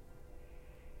mother,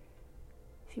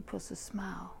 she puts a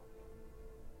smile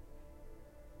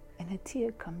and a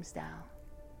tear comes down,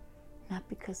 not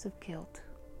because of guilt,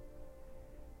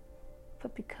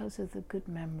 but because of the good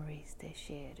memories they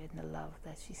shared and the love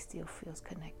that she still feels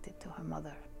connected to her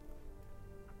mother.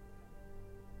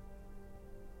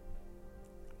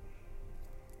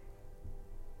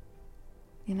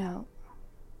 You know,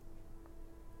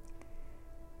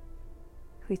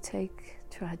 we take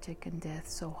tragic and death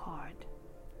so hard.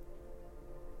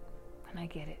 And I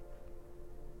get it.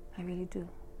 I really do.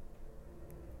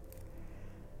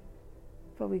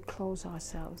 But we close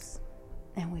ourselves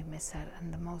and we miss out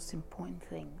on the most important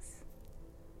things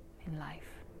in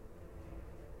life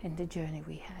and the journey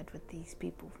we had with these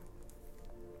people.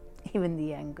 Even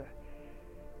the anger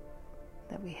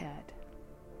that we had.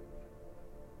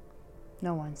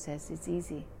 No one says it's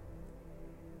easy.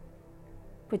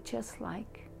 But just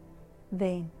like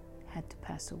Vane had to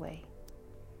pass away,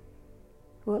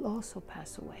 we'll also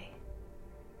pass away.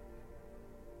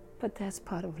 But that's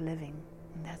part of living,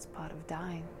 and that's part of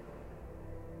dying.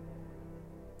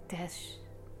 Death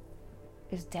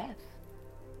is death.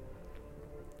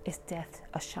 Is death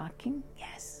a shocking?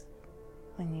 Yes.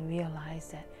 When you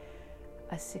realize that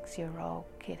a 6-year-old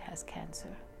kid has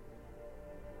cancer,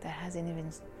 that hasn't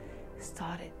even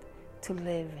started to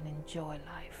live and enjoy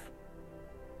life.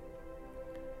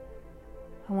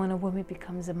 And when a woman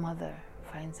becomes a mother,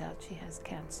 finds out she has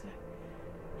cancer,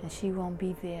 and she won't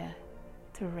be there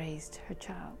to raise her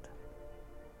child.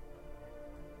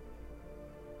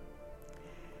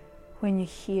 When you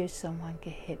hear someone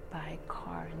get hit by a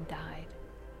car and died,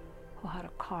 or had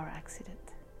a car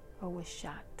accident, or was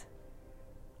shot,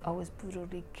 or was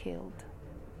brutally killed,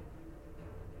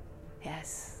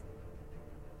 yes,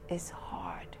 it's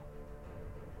hard.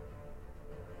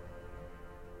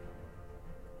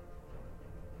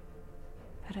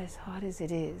 But as hard as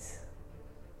it is,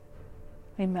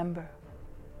 remember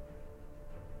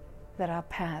that our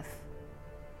path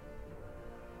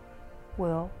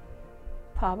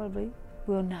probably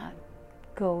will not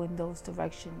go in those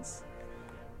directions.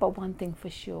 But one thing for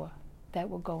sure, that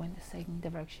will go in the same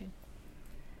direction,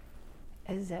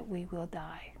 is that we will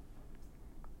die.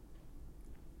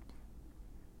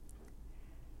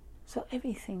 So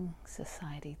everything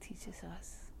society teaches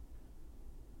us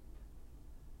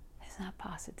is not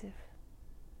positive,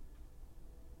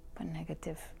 but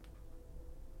negative.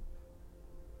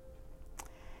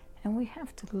 And we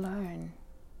have to learn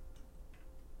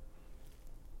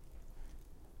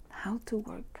how to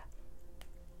work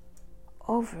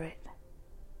over it.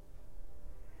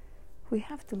 We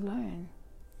have to learn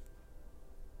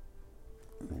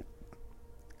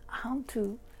how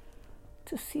to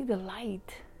see the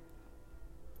light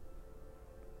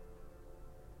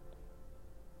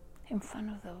in front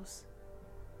of those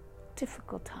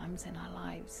difficult times in our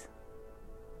lives.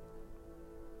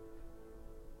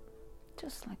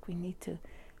 Just like we need to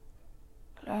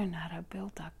learn how to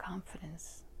build our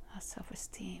confidence, our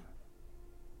self-esteem,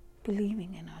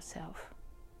 believing in ourselves,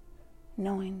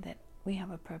 knowing that we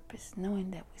have a purpose,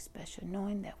 knowing that we're special,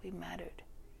 knowing that we mattered,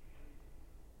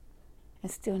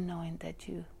 and still knowing that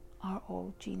you are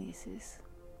all geniuses.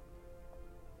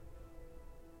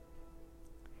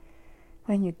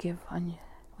 When you give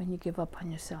up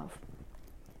on yourself,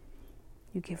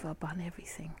 you give up on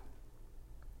everything.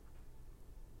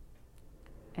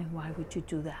 And why would you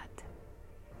do that?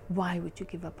 Why would you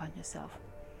give up on yourself?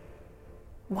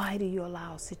 Why do you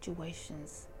allow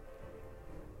situations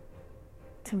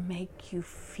to make you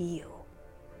feel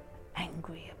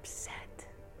angry, upset?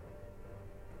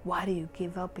 Why do you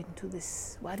give up into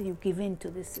this? Why do you give in to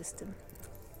this system?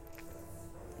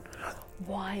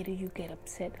 Why do you get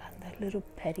upset on the little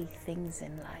petty things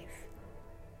in life?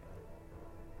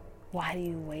 Why do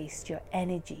you waste your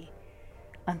energy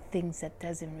on things that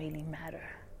doesn't really matter?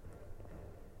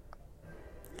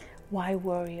 Why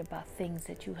worry about things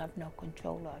that you have no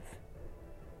control of?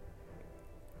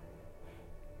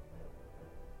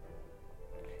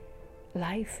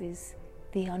 Life is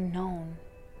the unknown,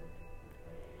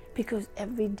 because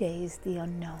every day is the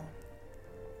unknown.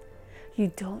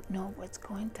 You don't know what's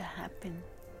going to happen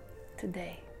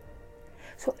today.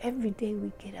 So every day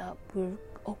we get up, we're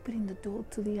opening the door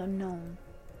to the unknown,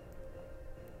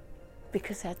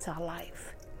 because that's our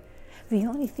life. The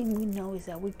only thing we know is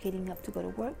that we're getting up to go to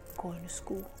work, going to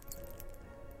school,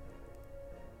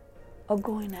 or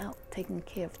going out taking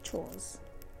care of chores.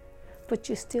 But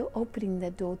you're still opening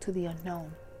that door to the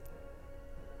unknown.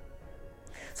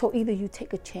 So either you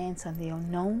take a chance on the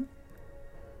unknown,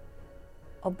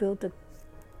 or build a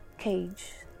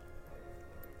cage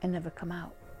and never come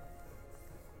out.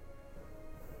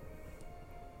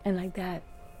 And like that,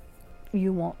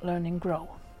 you won't learn and grow.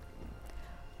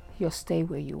 You'll stay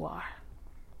where you are.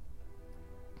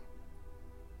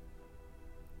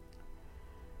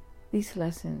 These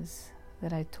lessons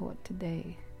that I taught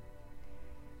today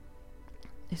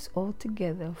is all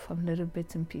together from little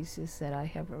bits and pieces that I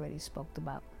have already spoke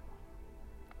about.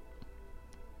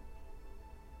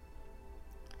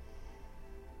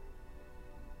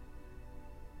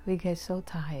 We get so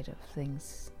tired of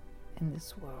things in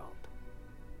this world,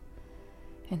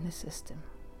 in the system.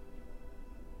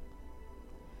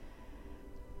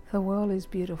 The world is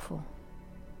beautiful,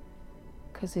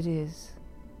 because it is.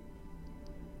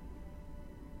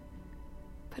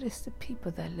 But it's the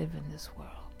people that live in this world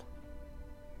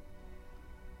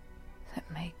that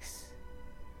makes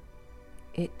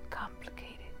it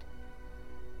complicated.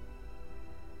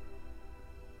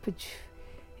 But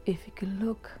if you can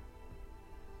look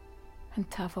on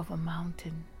top of a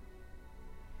mountain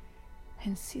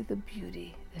and see the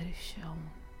beauty that is shown,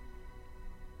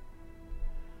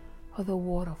 or the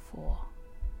waterfall,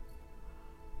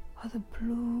 or the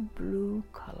blue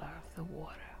color of the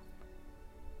water,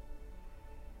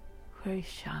 where it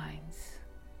shines,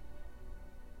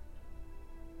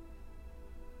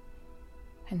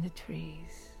 and the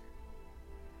trees,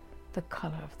 the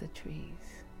color of the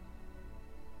trees,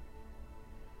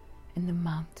 and the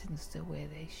mountains the way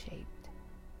they shaped.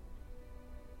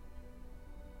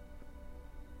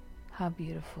 How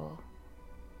beautiful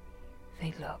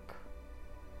they look,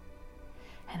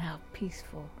 and how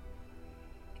peaceful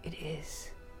it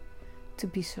is to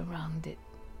be surrounded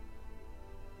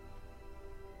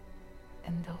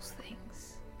in those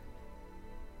things.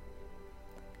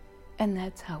 And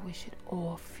that's how we should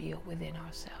all feel within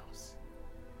ourselves.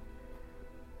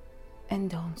 And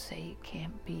don't say you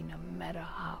can't be, no matter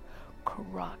how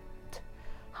corrupt,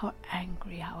 how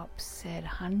angry, how upset,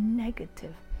 how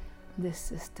negative this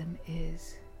system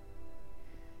is.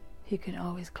 You can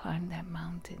always climb that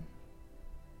mountain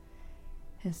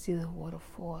and see the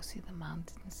waterfall, see the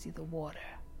mountain, see the water.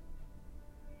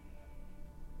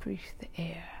 Breathe the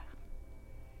air,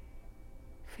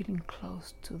 feeling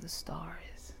close to the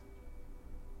stars.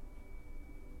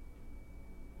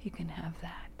 You can have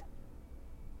that.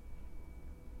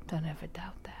 Don't ever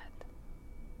doubt that.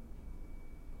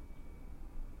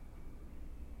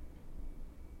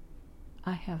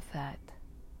 I have that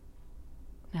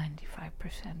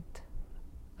 95%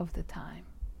 of the time,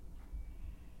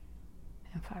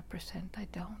 and 5% I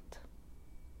don't.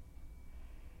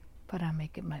 But I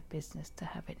make it my business to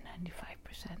have it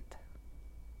 95%.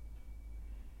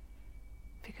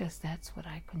 Because that's what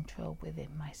I control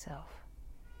within myself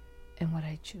and what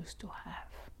I choose to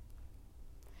have.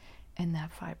 And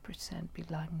that 5%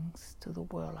 belongs to the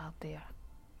world out there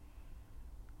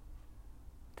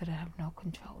that I have no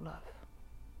control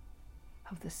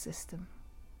of the system.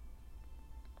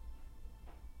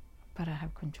 But I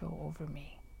have control over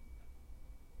me.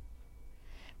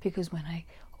 Because when I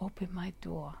open my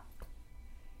door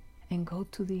and go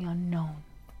to the unknown,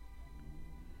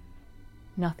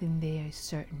 nothing there is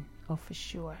certain or for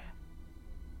sure.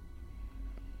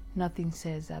 Nothing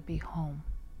says I'll be home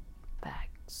back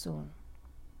soon.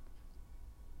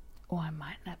 Or I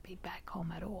might not be back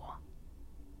home at all.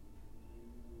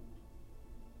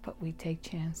 But we take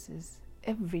chances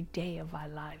every day of our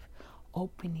life,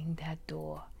 opening that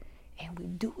door, and we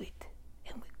do it,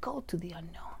 and we go to the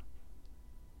unknown.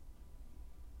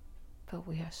 But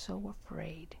we are so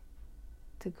afraid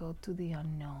to go to the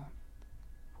unknown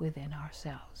within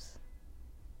ourselves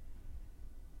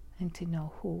and to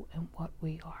know who and what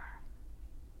we are,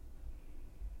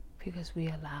 because we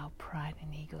allow pride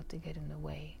and ego to get in the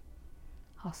way.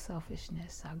 Our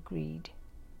selfishness, our greed,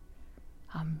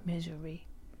 our misery,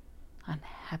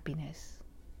 unhappiness,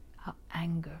 our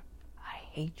anger, our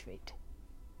hatred.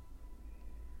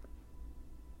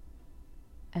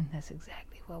 And that's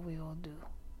exactly what we all do.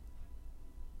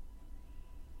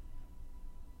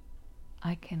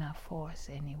 I cannot force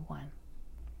anyone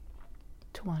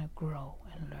to want to grow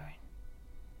and learn.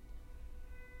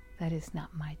 That is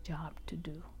not my job to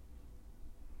do.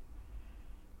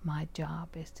 My job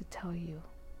is to tell you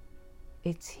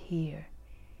it's here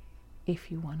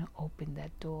if you want to open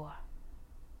that door.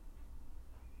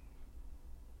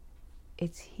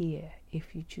 It's here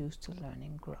if you choose to learn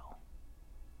and grow.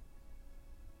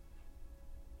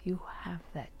 You have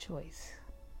that choice.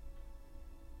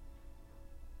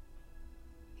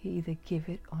 You either give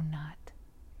it or not.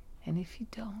 And if you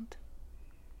don't,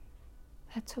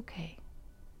 that's okay.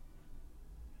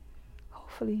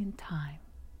 Hopefully in time,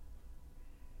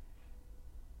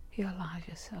 you allow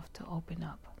yourself to open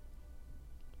up.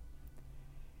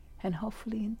 And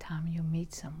hopefully in time you'll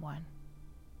meet someone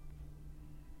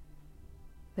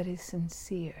that is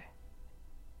sincere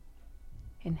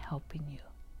in helping you.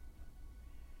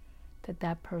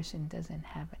 That person doesn't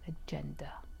have an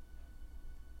agenda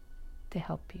to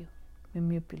help you,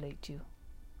 manipulate you.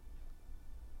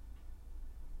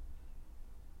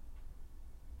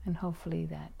 And hopefully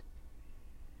that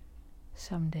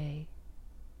someday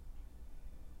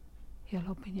you'll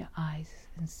open your eyes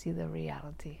and see the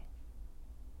reality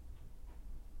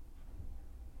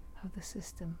of the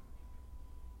system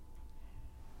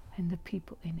and the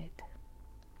people in it.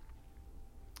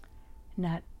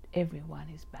 Not everyone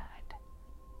is bad,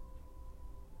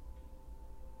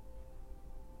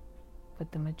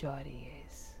 but the majority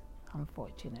is,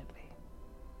 unfortunately.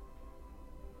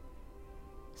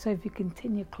 So if you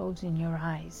continue closing your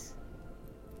eyes,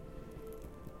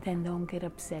 then don't get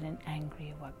upset and angry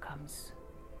at what comes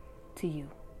to you,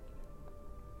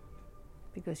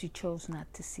 because you chose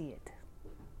not to see it.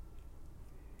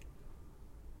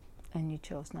 And you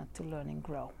chose not to learn and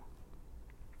grow.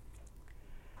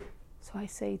 So I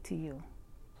say to you,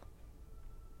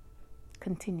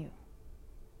 continue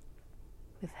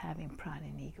with having pride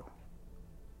and ego,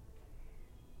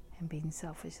 and being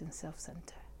selfish and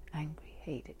self-centered, angry,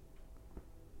 hated.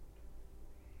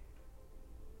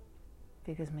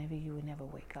 Because maybe you will never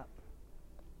wake up.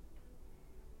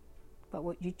 But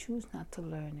what you choose not to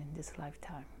learn in this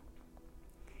lifetime,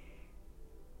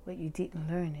 what you didn't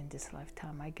learn in this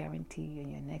lifetime, I guarantee you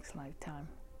in your next lifetime,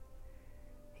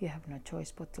 you have no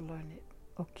choice but to learn it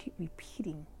or keep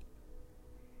repeating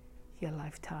your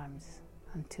lifetimes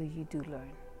until you do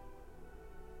learn.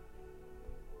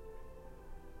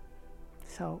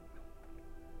 So,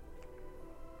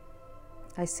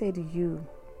 I say to you,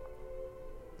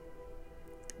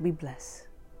 be blessed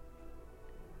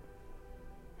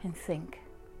and think.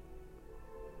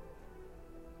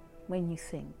 When you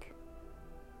think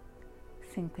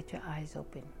with your eyes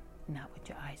open, not with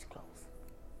your eyes closed.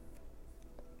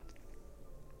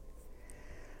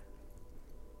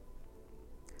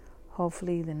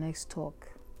 Hopefully the next talk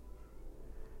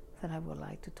that I would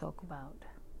like to talk about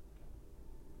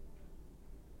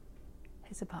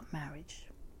is about marriage.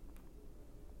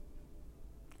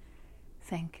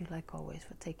 Thank you, like always,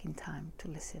 for taking time to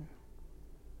listen.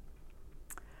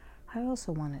 I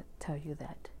also want to tell you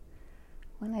that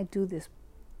when I do this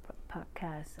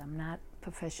podcast, I'm not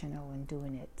professional in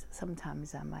doing it.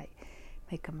 Sometimes I might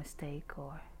make a mistake,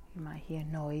 or you might hear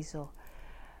noise or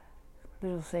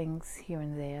little things here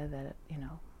and there that,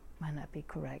 might not be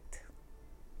correct.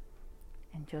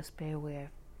 And just bear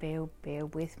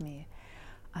with me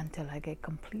until I get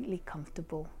completely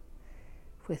comfortable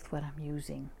with what I'm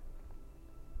using,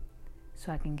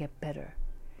 so I can get better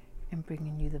in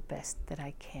bringing you the best that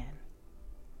I can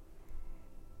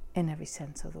in every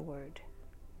sense of the word.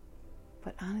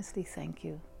 But honestly, thank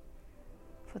you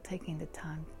for taking the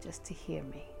time just to hear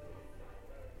me.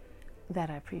 That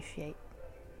I appreciate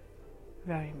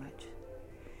very much.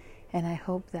 And I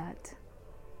hope that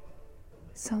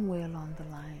somewhere along the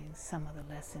line, some of the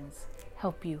lessons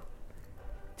help you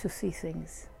to see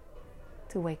things,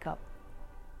 to wake up.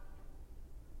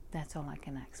 That's all I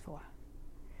can ask for.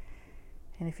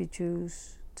 And if you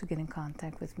choose to get in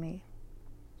contact with me,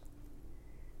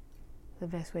 the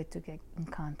best way to get in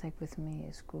contact with me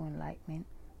is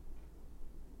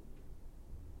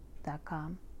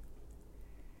GrowEnlightenment.com.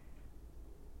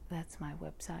 That's my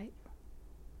website.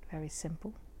 Very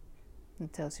simple.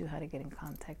 It tells you how to get in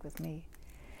contact with me.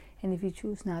 And if you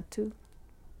choose not to,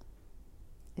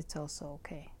 it's also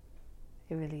okay.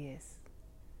 It really is.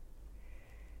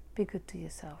 Be good to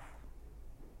yourself.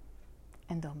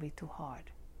 And don't be too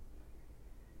hard.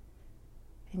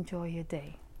 Enjoy your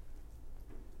day.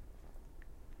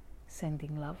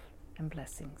 Sending love and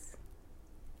blessings.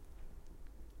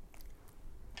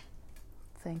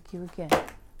 Thank you again.